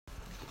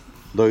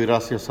Doy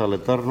gracias al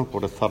Eterno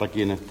por estar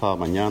aquí en esta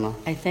mañana.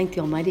 I thank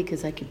the Almighty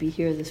because I could be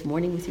here this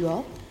morning with you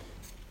all.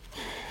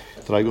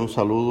 Traigo un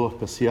saludo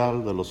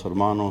especial de los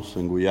hermanos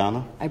en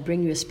Guyana. I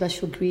bring you a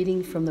special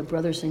greeting from the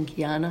brothers in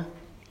Guyana.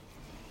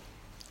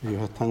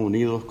 Ellos están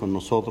unidos con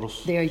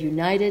nosotros. They are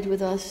united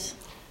with us.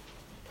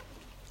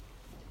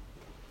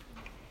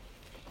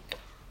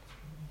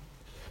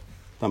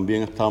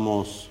 También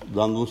estamos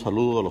dando un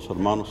saludo a los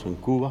hermanos en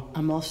Cuba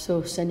I'm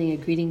also sending a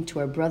greeting to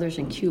our brothers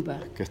in Cuba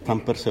que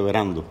están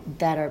perseverando.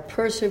 that are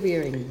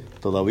persevering.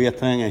 Todavía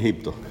están en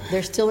Egipto.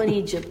 They're still in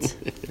Egypt.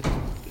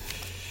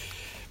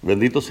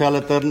 Bendito sea el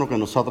Eterno que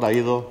nos ha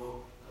traído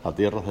a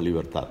tierras de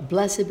libertad.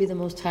 Blessed be the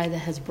Most High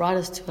that has brought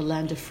us to a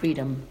land of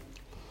freedom.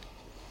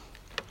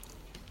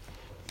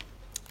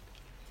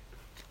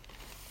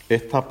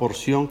 Esta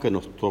porción que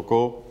nos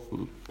tocó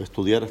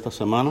estudiar esta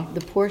semana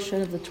The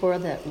portion of the Torah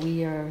that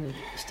we are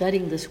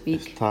studying this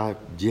week está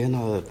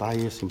llena de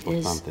detalles is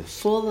importantes.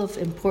 full of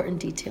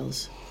important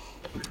details.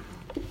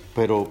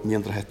 Pero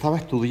mientras estaba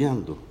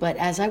estudiando, But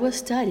as I was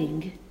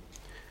studying,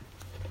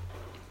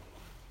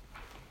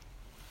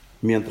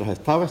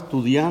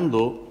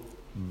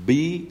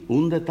 vi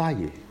un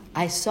detalle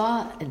I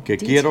saw a que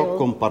quiero detail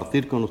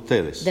compartir con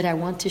ustedes. that I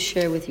want to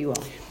share with you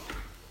all.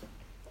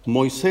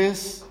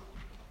 Moisés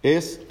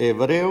es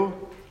hebreo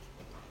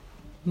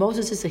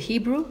Moses is a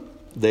Hebrew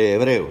de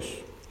hebreos.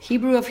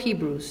 of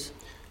Hebrews.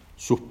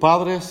 Sus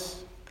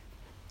padres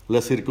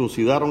le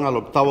circuncidaron al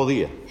 8º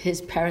día.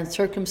 His parents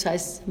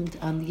circumcised him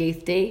on the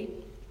 8th day,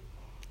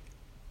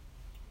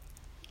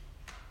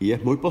 Y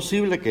es muy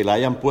posible que le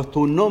hayan puesto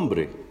un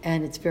nombre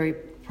and it's very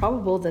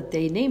probable that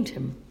they named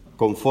him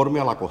conforme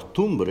a la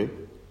costumbre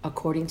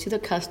according to the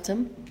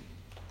custom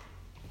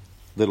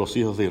de los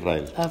hijos de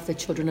Israel. of the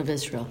children of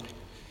Israel.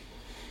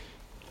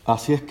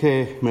 Así es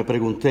que me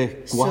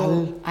pregunté, So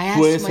 ¿cuál I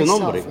fue asked ese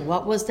nombre? myself,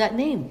 what was that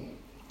name?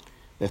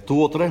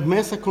 Estuvo 3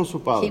 meses con su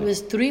He padre.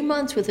 was 3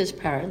 months with his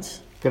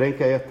parents. ¿Creen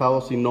que haya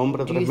estado sin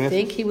nombre Do 3 you meses?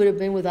 think he would have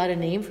been without a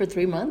name for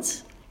 3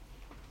 months?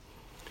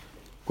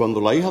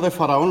 Cuando la hija de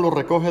Faraón lo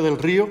recoge del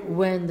río,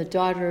 When the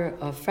daughter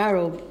of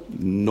Pharaoh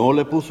no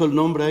le puso el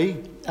nombre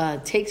ahí.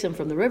 takes him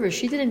from the river,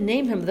 she didn't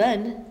name him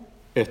then.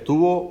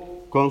 Estuvo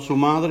con su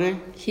madre,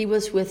 He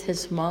was with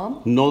his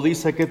mom. no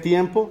dice qué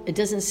tiempo, It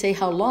doesn't say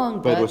how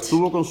long, pero but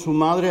estuvo con su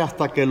madre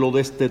hasta que lo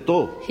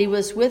destetó. he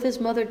was with his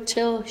mother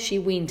till she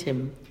weaned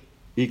him.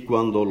 Y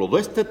cuando lo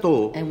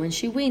destetó And when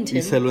she weaned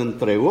y se him lo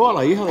entregó a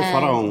la hija de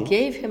Faraón, and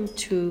gave him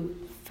to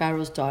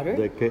Pharaoh's daughter,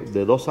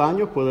 de 2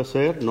 años puede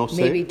ser, no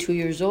maybe sé, 2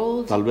 years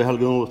old, tal vez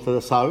alguno de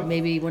ustedes sabe,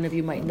 maybe one of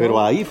you might pero know.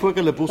 ahí fue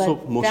que le puso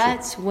But Moisés.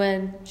 that's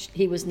when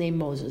he was named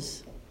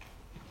Moses.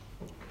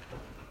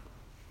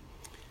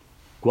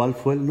 ¿Cuál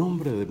fue el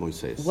nombre de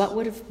Moisés? What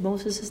would have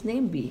Moses'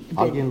 name be?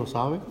 ¿Alguien lo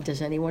sabe?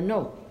 Does anyone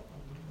know?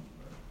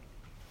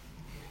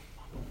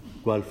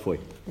 ¿Cuál fue?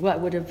 What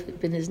would have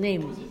been his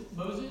name? Moses?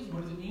 What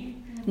does it mean?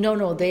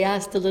 No, they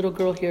asked the little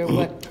girl here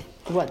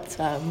what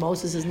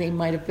Moses' name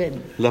might have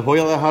been. Les voy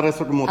a dejar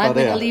eso como I'm going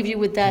tarea. to leave you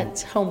with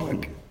that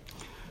homework.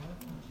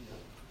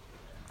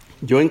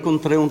 Yo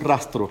encontré un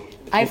rastro,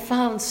 I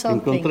found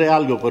something, encontré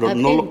algo, pero a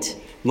no hint,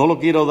 lo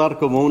quiero dar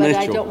como un but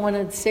I hecho. don't want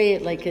to say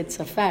it like it's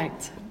a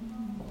fact.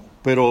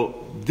 Pero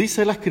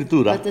dice la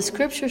escritura But the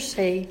scriptures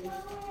say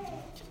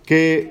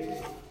que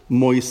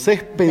Moisés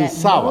that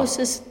pensaba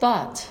Moses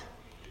thought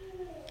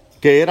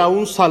que era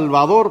un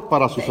salvador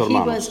para sus that he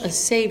was hermanos. a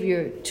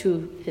savior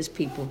to his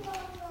people.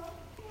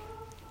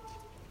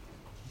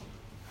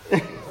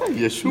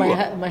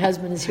 Yeshua. My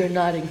husband is here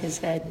nodding his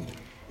head.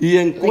 Y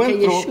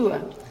encuentro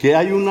Yeshua. que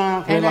hay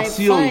una And I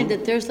relación find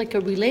that there's like a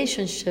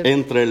relationship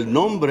entre el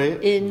nombre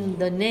in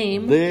the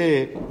name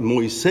de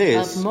Moisés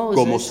of Moses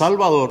como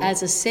Salvador,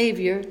 as a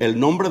savior, el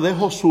nombre de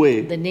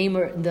Josué, the name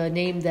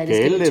that is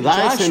que él given le to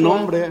da ese Joshua,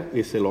 nombre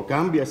y se lo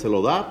cambia, se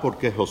lo da,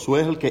 porque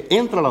Josué es el que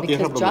entra a la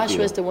tierra because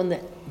Joshua is prometida. the one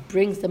that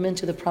brings them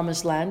into the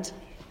promised land.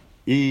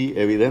 Y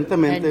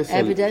evidentemente And es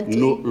evidently,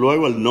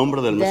 luego el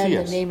nombre del Then the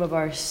Mesías. name of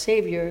our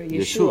Savior, Yeshua.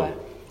 Yeshua.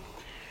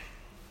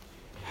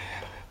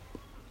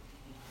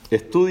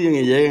 Estudien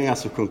y lleguen a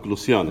sus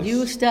conclusiones.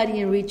 You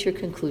study and reach your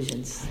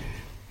conclusions.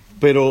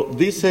 Pero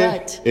dice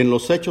But en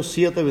los Hechos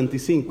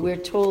 7:25,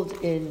 we're told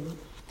in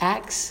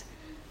Acts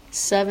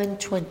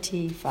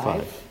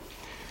 7:25,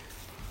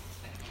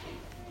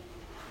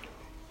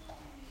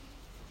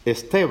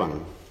 Esteban,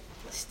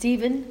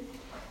 Stephen,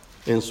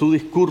 en su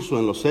discurso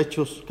en los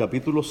Hechos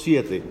capítulo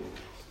 7,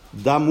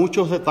 da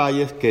muchos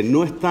detalles que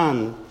no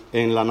están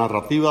en la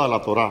narrativa de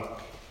la Torá.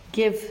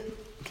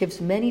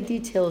 gives many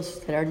details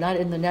that are not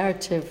in the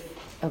narrative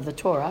of the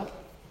Torah.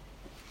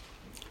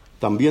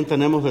 También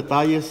tenemos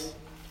detalles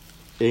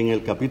en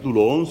el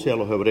capítulo 11 a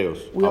los Hebreos,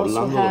 We also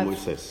hablando de have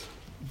Moisés,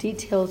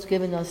 details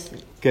given us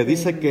que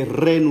dice que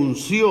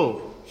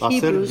renunció a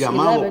ser Hebrews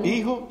llamado 11.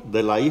 hijo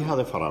de la hija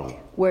de Faraón.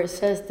 where it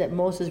says that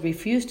Moses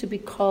refused to be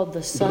called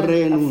the son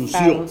Renunció. of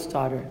Pharaoh's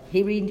daughter.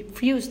 He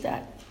refused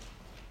that.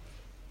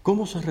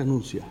 ¿Cómo se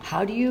renuncia?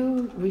 How do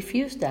you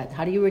refuse that?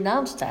 How do you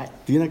renounce that?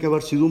 Tiene que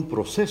haber sido un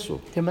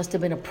proceso. There must have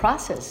been a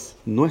process.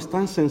 No es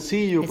tan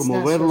sencillo It's como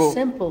not verlo so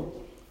simple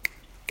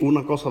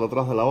una cosa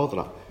detrás de la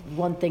otra.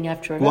 one thing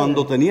after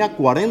Cuando another. tenía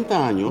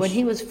 40 años, When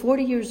he was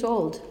 40 years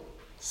old,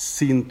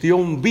 sintió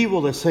un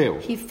vivo deseo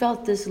he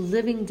felt this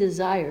living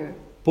desire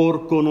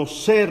por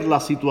conocer la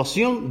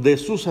situación de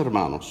sus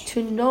hermanos.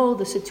 to know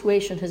the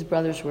situation his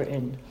brothers were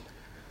in.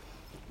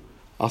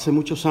 Hace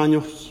muchos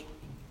años,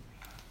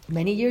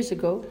 Many years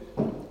ago,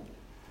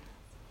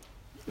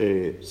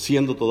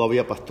 siendo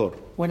todavía pastor,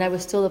 when I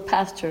was still a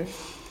pastor,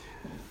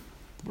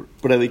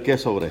 prediqué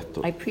sobre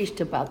esto. I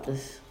preached about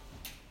this.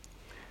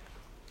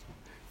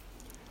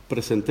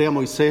 Presenté a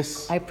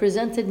Moisés I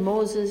presented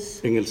Moses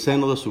en el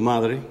seno de su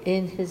madre,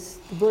 in the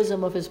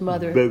bosom of his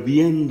mother,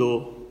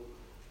 bebiendo,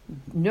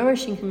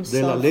 nourishing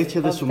himself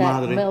leche de of su that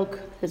madre. milk,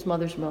 his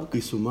mother's milk,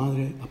 y su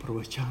madre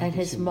aprovechando and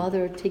his diciendo,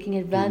 mother taking tu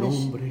advantage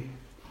nombre,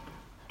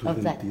 tu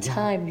of that identidad,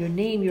 time, your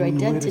name, your Tú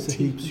no eres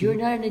identity. egipcio. You're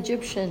not an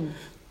Egyptian.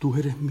 tú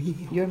eres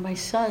mío. You're my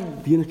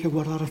son. Tienes que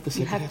guardar este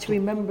You have to secreto.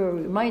 remember,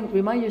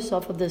 remind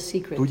yourself of this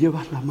secret. Tú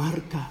llevas la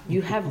marca. en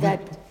You tu have that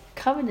cuerpo.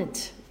 covenant.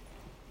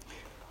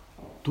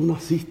 Tú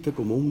naciste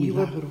como un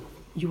milagro.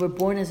 You were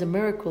born as a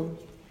miracle.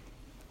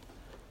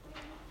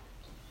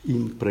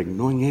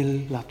 Impregnó en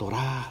él la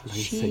Torá, la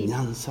She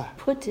enseñanza.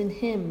 put in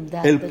him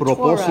that El the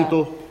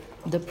propósito.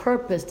 Torah, the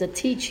purpose, the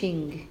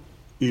teaching,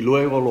 Y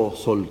luego lo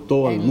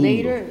soltó al and mundo.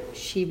 later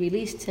she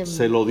released him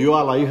Se lo dio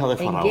a la hija de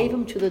and gave Faraón.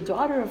 him to the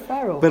daughter of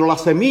Pharaoh. Pero la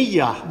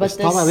semilla But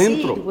the estaba seed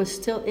dentro. was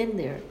still in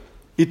there.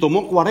 Y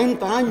tomó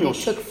 40 And it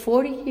años took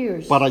 40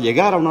 years para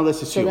llegar a una so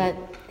decisión. that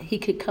he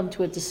could come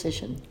to a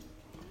decision.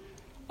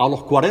 A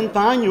los 40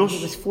 años,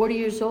 He was 40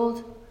 years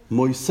old.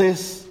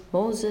 Moisés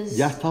Moses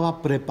ya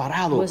estaba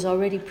preparado was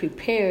already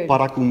prepared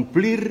para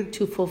cumplir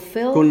to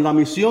fulfill con la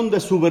misión de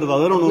su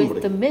verdadero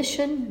with the nombre.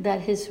 mission that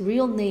his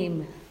real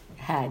name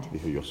had.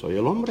 Dijo, yo soy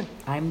el hombre.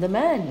 I'm the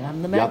man.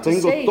 I'm the Ya man to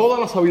tengo save. toda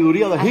la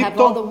sabiduría de I have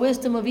all the Egipto,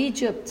 wisdom of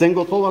Egypt.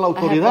 tengo toda la I have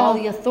all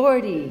autoridad, the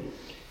authority.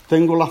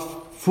 tengo la I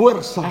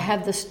fuerza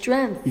have the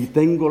strength. y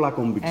tengo la And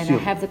I convicción.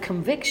 have the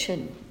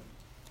conviction.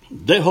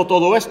 Dejo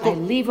todo esto I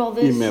leave all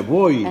y this me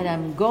voy and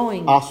I'm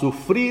going a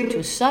sufrir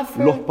to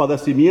suffer los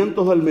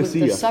padecimientos del with the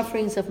Mesías.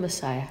 sufferings of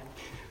Messiah.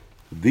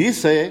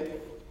 Dice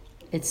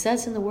It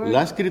says in the word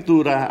la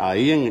escritura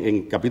ahí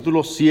en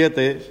capítulo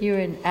 7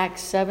 here in Acts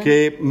 7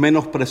 que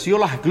menospreció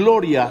las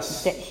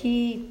glorias that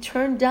he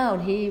turned down,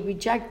 he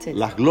rejected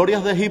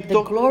de the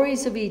Egipto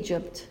glories of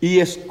Egypt, y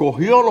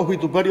escogió los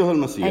vituperios del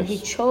and he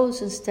Mesías.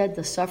 chose instead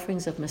the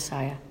sufferings of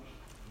Messiah.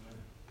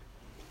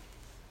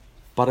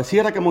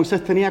 Pareciera que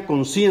Moisés tenía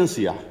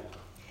conciencia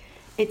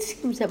It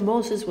seems that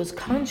Moses was de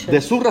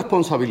conscious su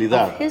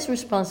responsabilidad of his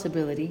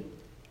responsibility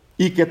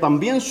y que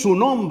también su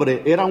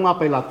nombre era un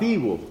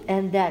apelativo,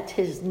 and that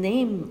his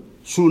name,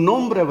 su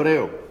nombre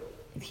hebreo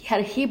he had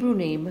a Hebrew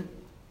name,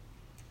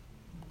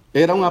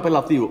 era un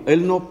apelativo.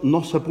 Él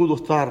no se pudo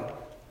estar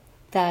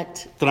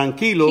that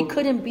tranquilo he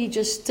couldn't be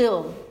just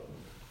still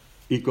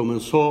y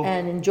comenzó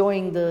and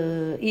enjoying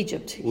the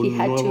Egypt. He un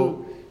had nuevo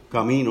to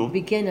camino.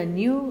 begin a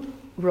new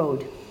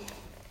road,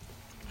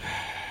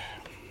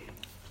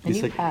 a new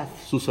Dice, path.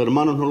 sus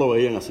hermanos no lo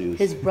veían así. Dice,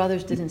 His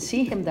brothers didn't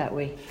see him that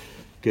way.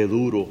 qué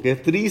duro, qué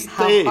How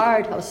triste,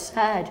 hard, how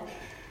sad.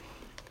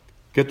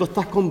 que tú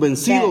estás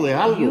convencido de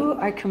That you algo.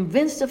 are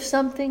convinced of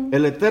something.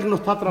 El Eterno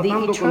está The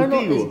tratando Eternal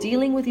contigo, is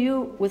dealing with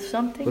you with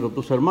something. pero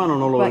tus hermanos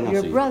no lo ven But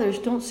your así. brothers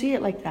don't see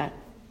it like that.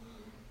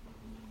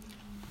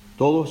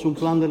 Todo es un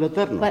plan del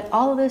Eterno. But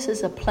all of this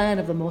is a plan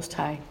of the Most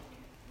High.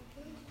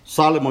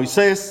 Sale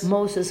Moisés,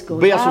 Moses goes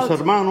ve a sus out,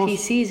 hermanos, he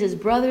sees his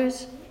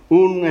brothers,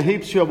 un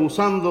egipcio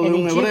abusando de an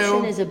un Egyptian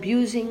hebreo, is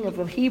abusing of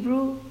a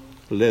Hebrew,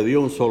 le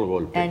dio un solo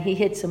golpe. and he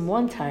hits him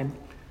one time,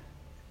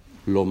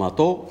 Lo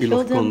mató y lo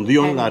killed him,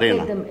 escondió en la and hid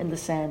arena. them in the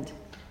sand.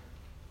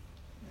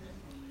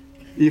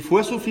 Y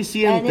fue And it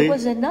suficiente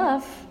was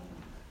enough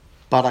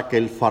para que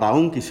el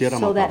faraón quisiera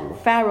so that matarlo.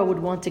 Pharaoh would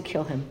want to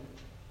kill him.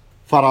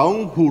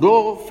 Faraón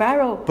juró,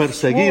 Pharaoh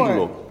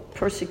Perseguirlo.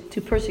 swore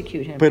to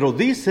persecute him. pero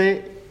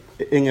dice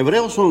en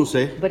Hebreos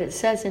 11 But it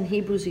says in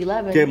Hebrews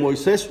 11 que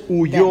Moisés that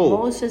huyó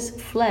Moses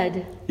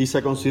fled, y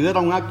se considera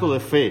un acto de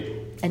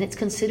fe, and it's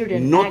considered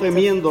an no act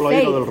temiendo of la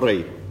ira del faith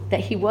rey. that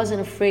he wasn't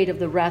afraid of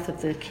the wrath of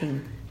the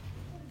king.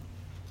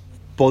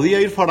 ¿Podía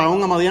ir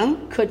Faraón a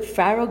Madián? Could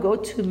Pharaoh go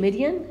to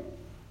Midian?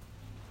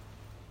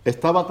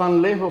 Estaba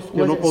tan lejos que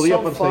Was no it podía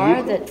so far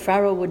perseguirlo. that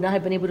Pharaoh would not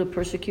have been able to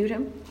persecute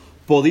him?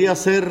 ¿Podía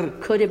ser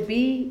Could it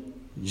be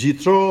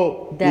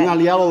Jitro un That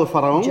aliado de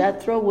Faraón?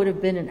 Jethro would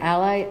have been an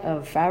ally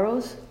of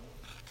Pharaoh's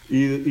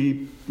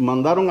Y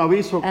mandaron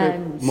aviso que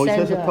and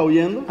Moisés send está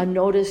huyendo? a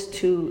notice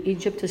to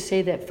Egypt to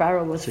say that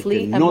Pharaoh was Así que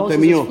fleeing and no Moses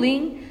temió. was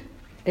fleeing?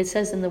 It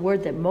says in the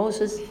word that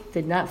Moses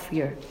did not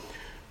fear.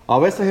 A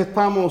veces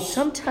estamos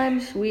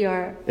Sometimes we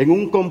are en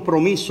un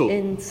compromiso,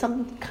 in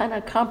some kind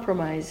of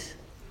compromise,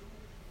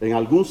 en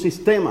algún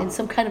sistema in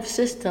some kind of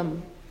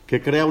system que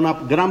crea una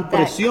gran that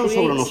presión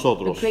sobre creates a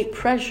nosotros. great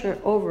pressure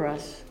over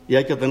us. Y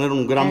hay que tener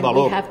un gran And we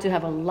valor have to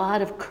have a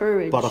lot of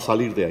courage para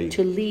salir de ahí.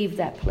 to leave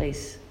that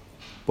place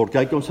Porque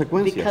hay because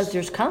consecuencias.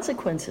 there's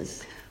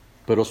consequences.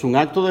 Pero es un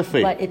acto de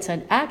fe. But it's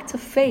an act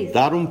of faith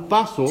Dar un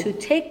paso to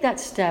take that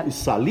step y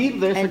salir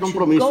de ese and to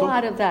compromiso go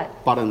out of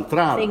that para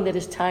entrar thing that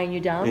is tying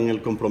you down en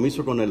el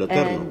compromiso con el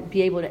Eterno. and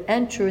be able to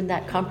enter in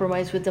that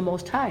compromise with the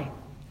Most High.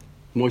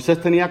 Moisés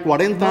tenía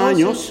 40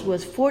 Moses años,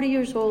 was 40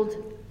 years old.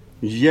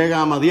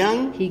 llega a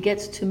Madián He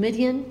gets to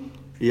Midian,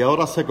 y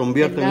ahora se and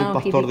convierte en un now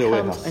he pastor de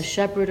becomes a ovejas.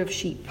 shepherd of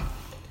sheep.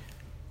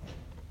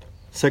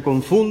 Se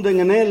confunden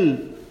en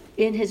él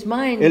In his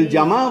mind, el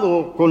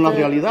llamado con la the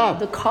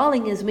realidad.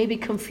 calling is maybe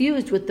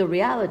confused with the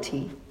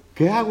reality.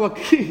 ¿Qué hago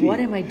aquí? What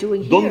am I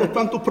doing ¿Dónde here?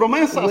 están tus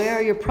promesas? Where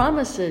are your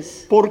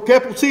promises? ¿Por qué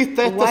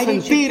pusiste este Why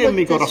did sentir you en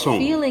mi put this corazón?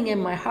 feeling in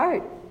my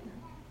heart?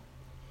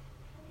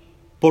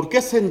 ¿Por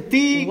qué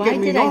sentí Why que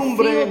mi did I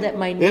nombre feel that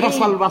my era name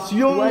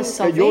salvación, was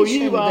que yo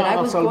salvation, iba that I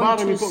a was salvar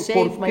a going mi to pueblo?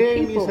 save ¿Por my qué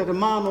people? mis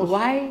hermanos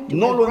Why do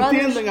no my lo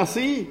brothers entienden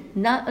así?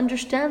 not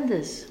understand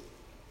this?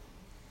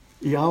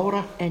 Y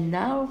ahora And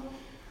now,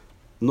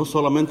 no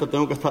solamente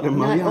tengo que estar en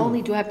not Madián,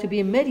 only do I have to be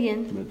in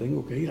Midian, me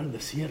tengo que ir al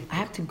desierto, I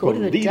have to go to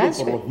the escondido por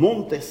desert, los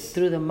montes,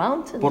 through the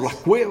mountains, por las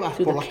cuevas,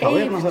 through por the las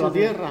cavernas caves, de la through the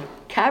tierra,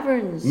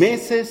 caverns,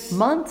 meses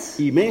months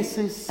y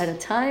meses at a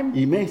time,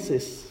 y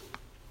meses.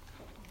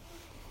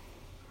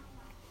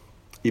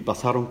 Y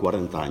pasaron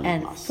 40 años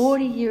and más.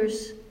 40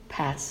 years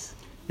pass.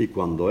 Y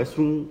cuando es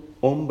un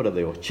hombre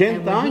de And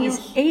 80 when he's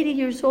años, 80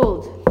 years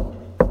old,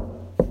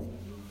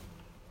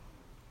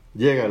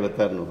 llega el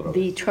Eterno otra the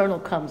vez. eternal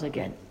comes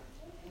again.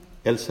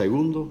 El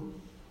segundo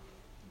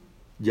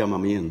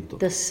llamamiento.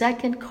 The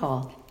second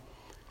call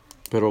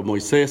Pero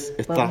Moisés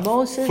está But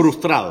Moses-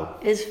 frustrado.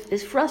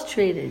 is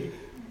frustrated.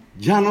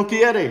 Ya no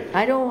quiere.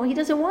 He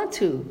doesn't want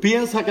to.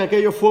 Piensa que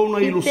aquello fue una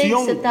He thinks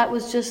ilusión. that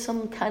was just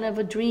some kind of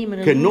a dream,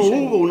 an Que no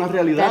illusion, hubo una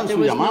realidad en that there su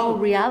was llamado.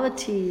 no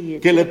reality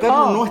Que el to the Eterno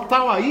call, no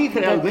estaba ahí that the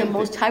realmente.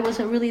 Most High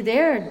wasn't really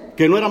there,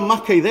 Que no eran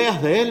más que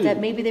ideas de that él.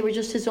 maybe they were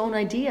just his own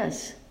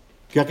ideas,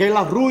 Que aquel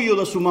arrullo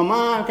de su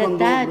mamá that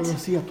cuando le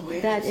decía tú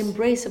that eres.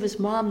 embrace of his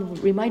mom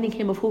reminding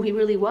him of who he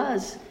really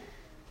was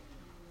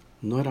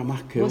No era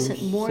más que un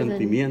wasn't more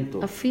sentimiento.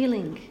 than a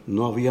feeling.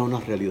 No había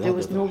una realidad There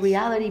was no detrás.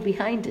 reality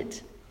behind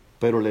it.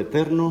 Pero el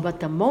Eterno But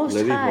the Most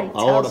le High dijo,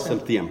 ahora tells es el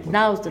him, tiempo.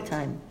 now's the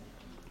time.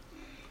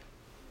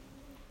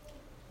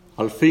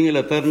 Al fin el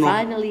Eterno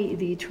Finally,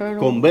 the Eternal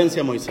convence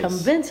a Moisés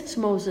convinces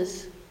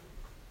Moses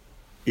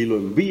y lo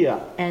envía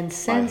and a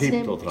sends him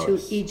Egipto otra to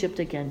vez. Egypt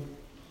again.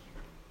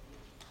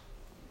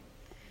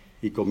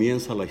 Y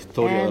comienza la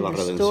historia de And la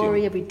the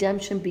story redención. of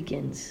redemption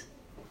begins.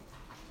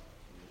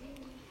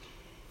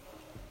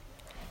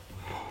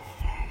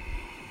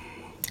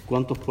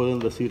 ¿Cuántos pueden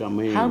decir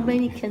amén? How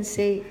many can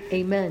say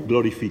amen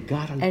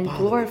Glorificar al and Padre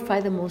glorify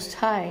the Most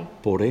High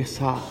por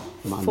esa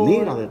for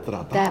manera de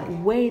tratar. that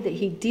way that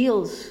He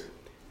deals?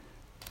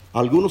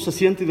 ¿Algunos se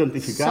sienten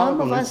identificados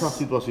Some of con esa us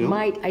situación?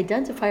 might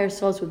identify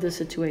ourselves with this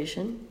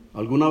situation.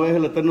 ¿Alguna vez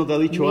el Eterno te ha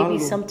dicho Maybe algo?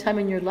 sometime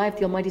in your life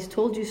the Almighty's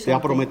told you Te ha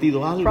something,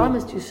 prometido algo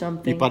promised you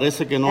something, y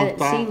parece que no and it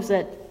está- seems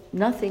that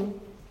nothing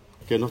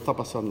Que no está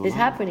pasando is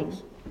nada. happening.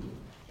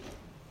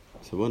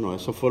 Dice, bueno,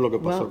 eso fue lo que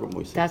pasó con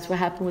Well, Moisés. that's what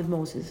happened with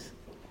Moses.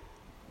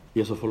 Y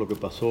eso fue lo que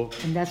pasó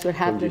And that's what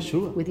happened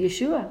Yeshua. with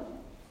Yeshua.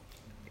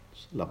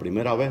 la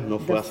primera vez. No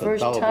fue The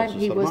first aceptado por time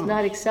sus he was not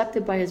hermanos.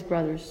 accepted by his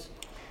brothers.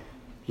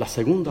 La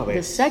segunda The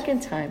vez,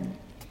 second time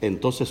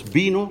entonces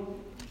vino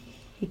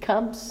he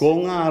comes,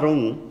 con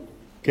Aarón,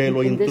 que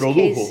lo in this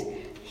introdujo case,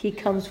 he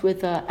comes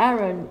with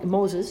Aaron,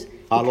 Moses.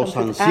 a He los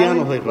comes with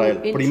ancianos de Aaron, Israel,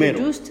 who primero.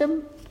 introduced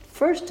him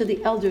first to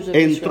the elders of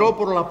entró Israel.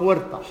 por la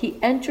puerta. He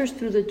enters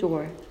through the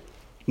door.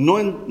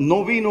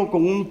 No vino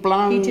con un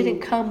plan He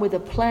didn't come with a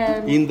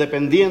plan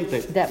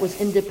independiente. that was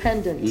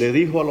independent. Le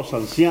dijo a los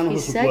ancianos He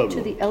de su said to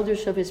pueblo, the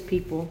elders of his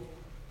people,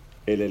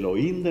 el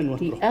Elohim de the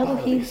nuestros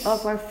Elohim padres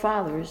of our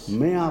fathers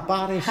me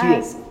apareció.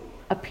 has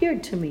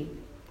appeared to me.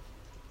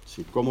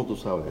 Sí, ¿cómo tú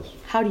sabes eso?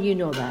 How do you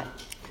know that?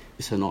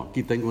 Dice, no,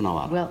 aquí tengo una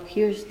vara. Well,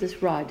 here's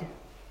this rod.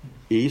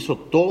 Y hizo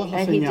todas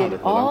las And he señales did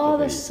all delante de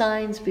the ellos.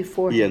 signs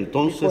before Y him.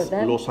 entonces before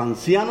them. los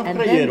ancianos And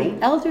then creyeron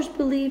the elders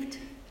believed,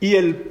 y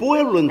el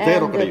pueblo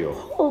entero and the creyó.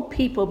 whole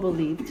people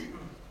believed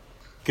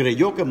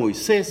Creyó que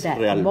Moisés that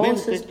realmente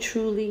Moses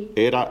truly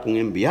era un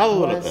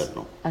enviado del was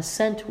Eterno. a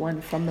sent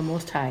one from the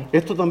Most High.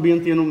 Esto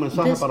también tiene un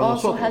mensaje This para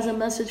also has a nosotros.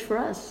 message for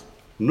us.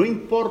 No It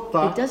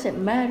importa doesn't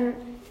matter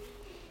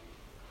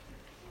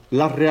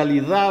la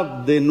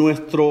realidad de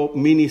nuestro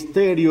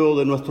ministerio,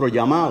 de nuestro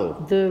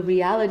llamado. the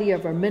reality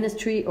of our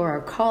ministry or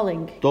our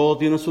calling. Todo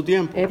tiene su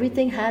tiempo.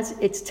 Everything has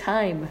its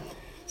time.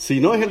 Si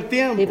no es el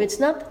tiempo, If it's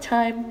not the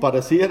time,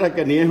 pareciera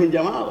que ni es un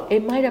llamado.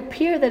 it might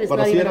appear that it's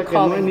not even Pareciera a que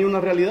no es ni calling. una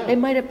realidad. It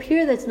might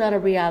appear that it's not a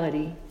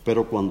reality.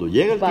 Pero cuando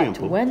llega el But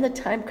tiempo, when the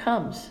time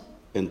comes,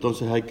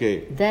 entonces hay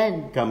que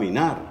then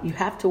caminar you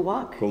have to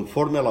walk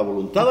conforme a la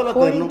voluntad del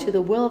according Eterno to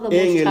the will of the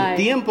en Most el High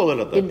tiempo del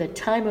in Eterno. the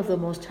time of the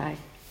Most High.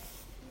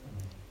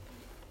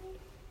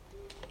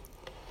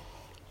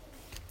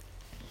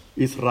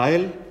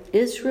 Israel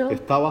Israel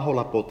está bajo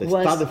la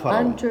potestad de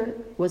Faraón.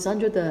 was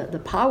under the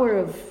power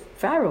of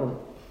Pharaoh.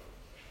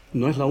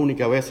 No es la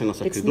única vez en las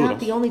It's Escrituras. not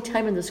the only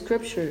time in the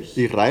scriptures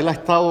Israel ha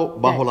estado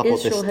bajo la that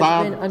Israel has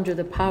potestad been under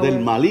the power del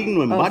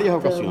maligno en varias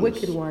of the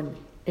wicked ocasiones. one.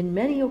 In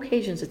many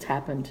occasions it's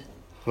happened.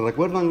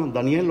 ¿Recuerdan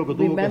Daniel lo que tuvo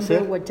que Remember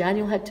hacer? what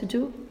Daniel had to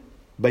do?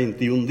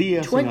 21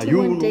 días en 21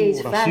 ayuno,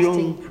 days fasting,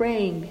 oración,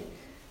 praying,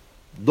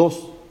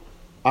 2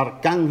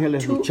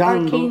 arcángeles 2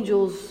 luchando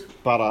archangels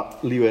para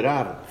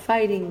liberar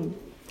fighting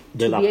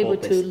de to la be able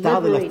to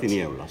potestad de las liberate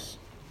tinieblas.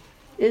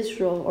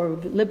 Israel or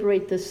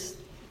liberate this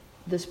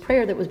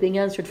prayer that was being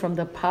answered from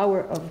the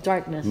power of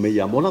darkness. Me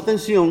llamó la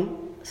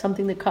atención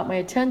Something that caught my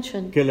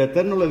attention que el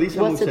Eterno le dice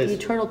a was that the Moisés,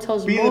 Eternal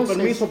tells pide Moses,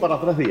 permiso para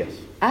 3 días.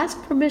 ask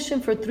permission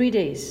for 3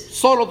 days.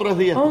 Solo 3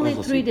 días. Only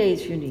necesito. 3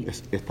 days you need.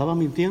 ¿Estaba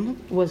mintiendo?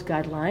 Was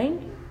God lying?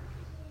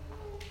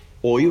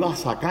 ¿O iba a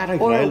sacar a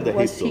Or Israel de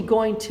was he Egipto?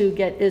 going to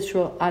get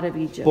Israel out of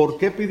Egypt? ¿Por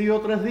qué pidió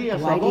 3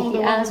 días? ¿A Why did dónde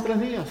he van en ask 3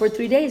 días? for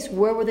 3 days?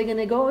 Where were they going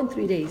to go in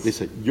 3 days?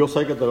 Dice, yo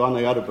sé que te va a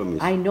negar el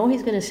permiso. I know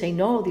he's going to say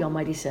no, the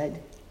Almighty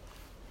said.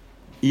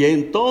 Y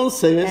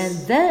entonces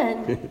And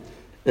then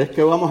es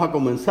que vamos a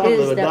comenzar de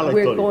is verdad that la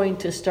we're historia. going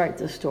to start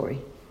the story.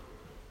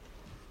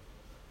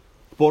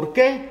 ¿Por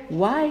qué?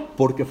 Why?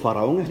 Porque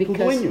Faraón es tu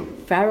Because dueño.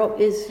 Pharaoh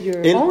is your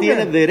Él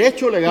tiene owner.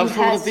 derecho He legal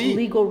sobre has ti.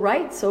 legal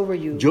rights over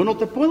you. Yo no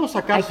te puedo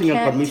sacar I sin el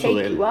can't permiso take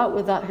de él. you out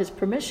without his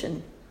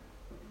permission.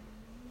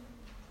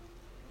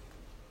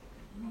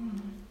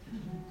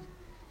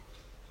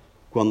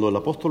 Cuando el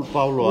apóstol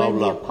Pablo When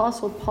the habla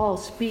Apostle Paul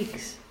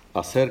speaks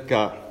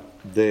acerca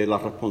de la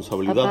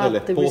responsabilidad del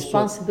about the esposo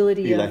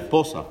responsibility y la of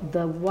esposa,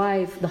 the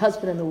wife, the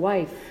husband and the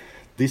wife,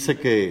 dice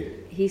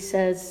que he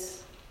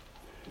says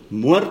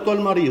muerto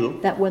el marido,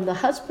 that when the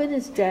husband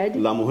is dead,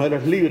 la mujer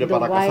es libre the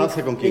para wife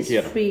casarse con quien is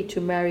quiera. free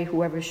to marry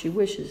whoever she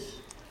wishes.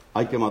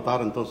 Hay que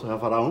matar entonces a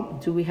Faraón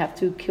Do we have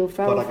to kill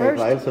Pharaoh para que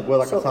Israel first se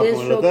pueda so casar con el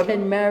Israel Eterno.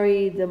 can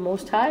marry the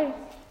Most High?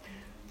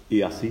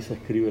 Y así se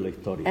escribe la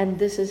historia. And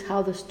this is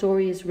how the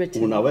story is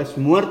written. Una vez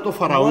muerto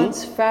Faraón,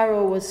 Once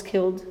Pharaoh was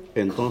killed,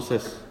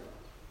 entonces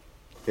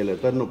el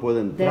Eterno puede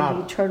then the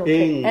entrar Eternal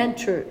en can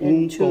enter un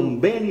into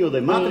convenio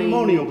de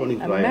matrimonio con a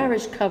Israel.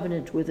 marriage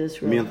covenant with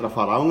Israel. Mientras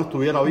Faraón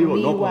estuviera vivo,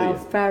 no Meanwhile,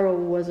 podía. Pharaoh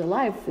was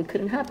alive. It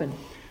couldn't happen.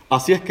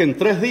 Así es que en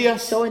 3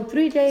 días So in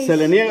 3 days, se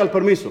le niega el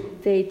permiso.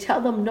 they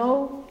tell them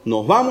no,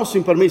 Nos vamos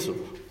sin permiso.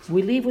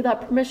 we leave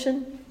without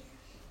permission.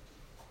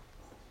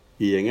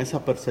 Y en esa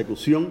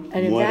persecución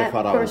And in muere that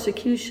Faraón.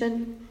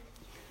 persecution,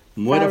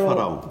 Muere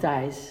Pharaoh Faraón.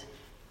 dies.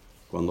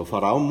 Cuando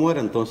Faraón muere,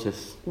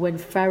 entonces When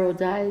Pharaoh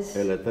dies,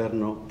 el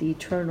Eterno the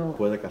Eternal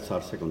puede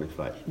casarse con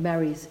Israel.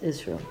 marries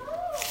Israel.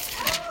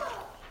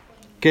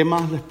 ¿Qué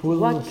más les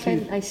puedo What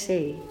decir? can I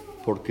say?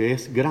 Porque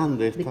es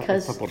grande esta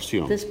Because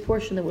porción. this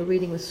portion that we're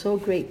reading was so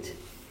great.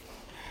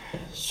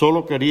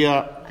 Solo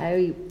quería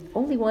I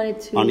only wanted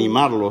to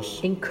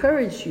animarlos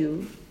encourage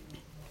you.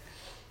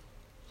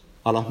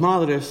 a las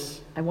madres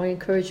I want to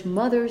encourage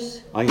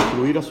mothers a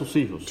incluir a sus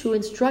hijos. to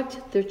instruct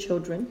their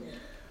children.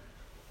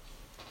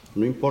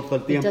 No importa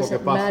el It tiempo que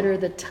doesn't matter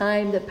pase. the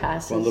time that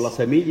passes. Cuando la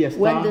semilla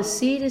When está the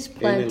seed is en el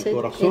planted in the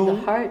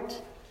corazón, heart,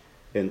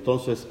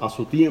 entonces a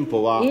su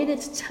tiempo va in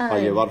its a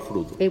time, llevar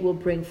fruto. it will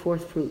bring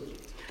forth fruit.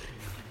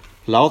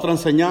 La otra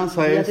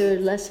enseñanza The es other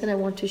lesson I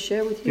want to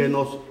share with que you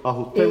nos is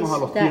ajustemos a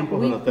los that tiempos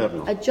we del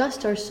Eterno.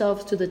 adjust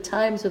ourselves to the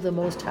times of the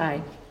Most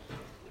High.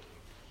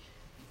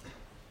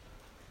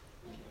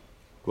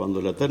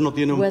 Cuando el Eterno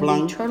tiene un When the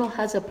plan Eternal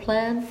has a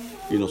plan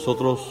y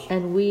nosotros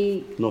and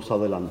we nos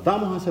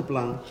adelantamos a ese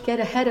plan, get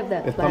ahead of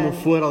that estamos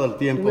plan, fuera del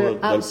tiempo we're del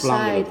plan del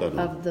outside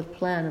Eterno. of the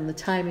plan and the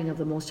timing of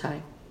the Most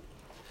High.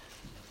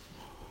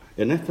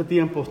 En este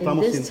tiempo In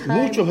estamos this sin-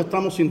 time, muchos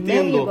estamos many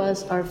sintiendo of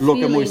us are lo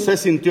que feeling Moisés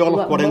sintió a los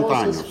what 40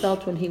 Moses años.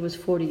 felt when he was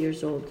 40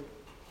 years old.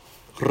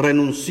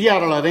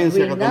 Renunciar a la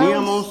herencia que Renounce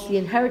teníamos the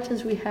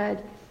inheritance we had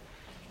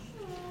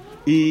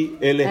y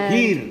and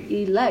elegir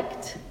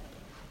elect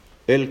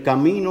el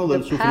camino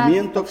del the path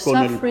sufrimiento of con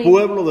el suffering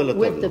pueblo del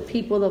with the Eterno.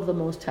 people of the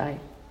Most High.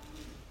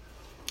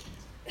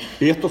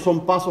 Y estos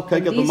son pasos que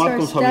hay que And these tomar are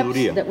con steps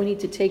sabiduría, that we need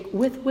to take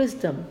with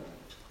wisdom,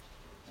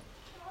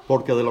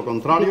 porque de lo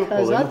contrario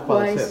because podemos otherwise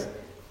padecer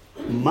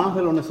más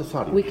de lo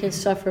necesario. we can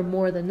suffer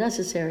more than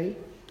necessary.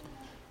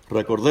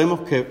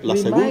 Recordemos que la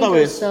Remind segunda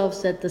vez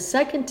ourselves that the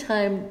second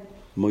time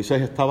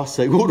Moisés estaba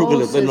seguro que el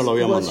Moses Eterno lo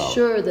había was mandado.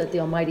 sure that the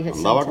Almighty had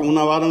Andaba sent con him.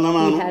 una vara en la He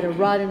mano, had a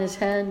rod in his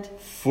hand.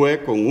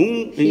 fue con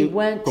He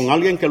went con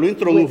alguien que lo with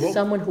introdujo,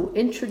 someone who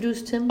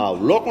introduced him,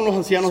 habló con los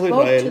ancianos de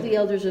spoke to Israel the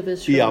elders of y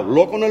Israel,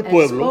 habló con el and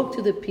pueblo spoke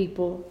to the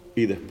people,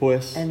 y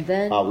después and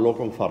then habló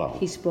con Faraón.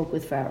 he spoke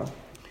with Pharaoh.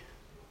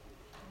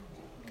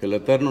 Que el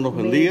Eterno nos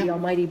May the bendiga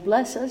Almighty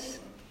bless us,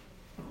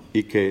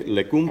 y que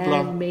le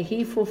cumpla and may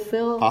He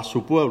fulfill a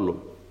su pueblo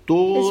His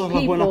todas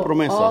las buenas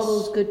people all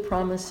those promesas good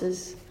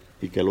promises,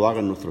 y que lo haga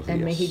en nuestros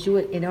and may He días. do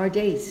it in our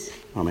days.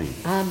 Amén.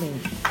 Amen.